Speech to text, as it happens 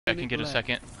I can get a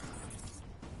second.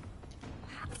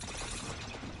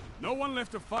 No one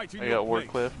left to fight in I your got war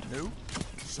place. clipped. No.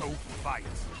 So fight.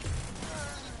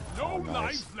 No Oh, nice.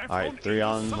 lives left. Alright, 3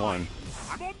 on 1.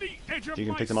 I'm on the edge of If you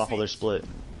can my pick them off while they're seat. split.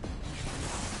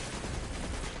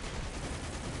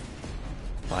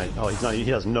 Fine. Oh, he's not. He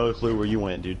has no clue where you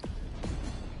went, dude.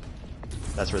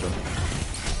 That's Rhythm.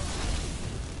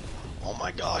 Oh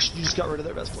my gosh, you just got rid of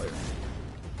their best player.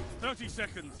 30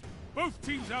 seconds. Both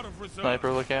teams out of reserve.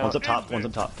 Sniper, look out. One's up top, one's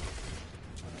up top.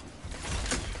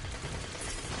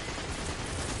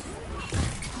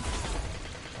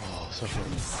 Oh, so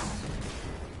close.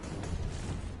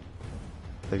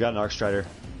 They've got an Arc Strider.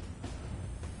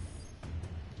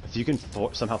 If you can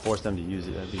somehow force them to use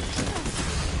it, that'd be insane.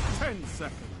 10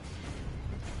 seconds.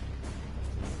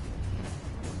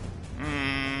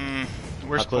 How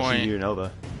Where's close point? are you,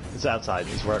 Nova? It's outside.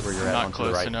 It's right where you're at. Not on to the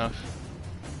close right. enough.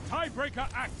 Tiebreaker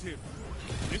active.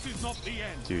 This is not the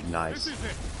end. Dude, nice. This is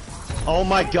it. Oh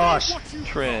my gosh!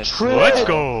 Trent. Trent! Let's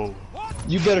go.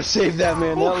 You better save that,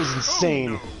 man. That was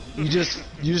insane. You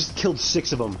just killed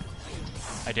 6 of them.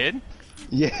 I did?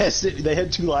 Yes, they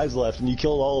had 2 lives left, and you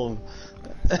killed all of them.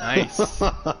 Nice.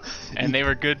 And they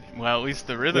were good. Well, at least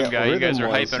the Rhythm Yeah, guy, Rhythm you guys were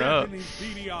was. hyping up. In his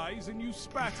beady eyes and you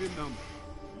spat in them.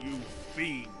 You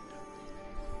fiend.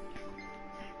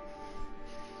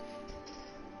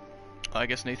 Well, I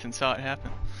guess Nathan saw it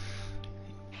happen.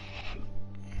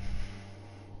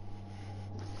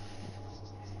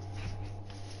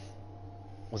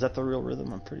 Was that the real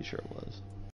Rhythm? I'm pretty sure it was.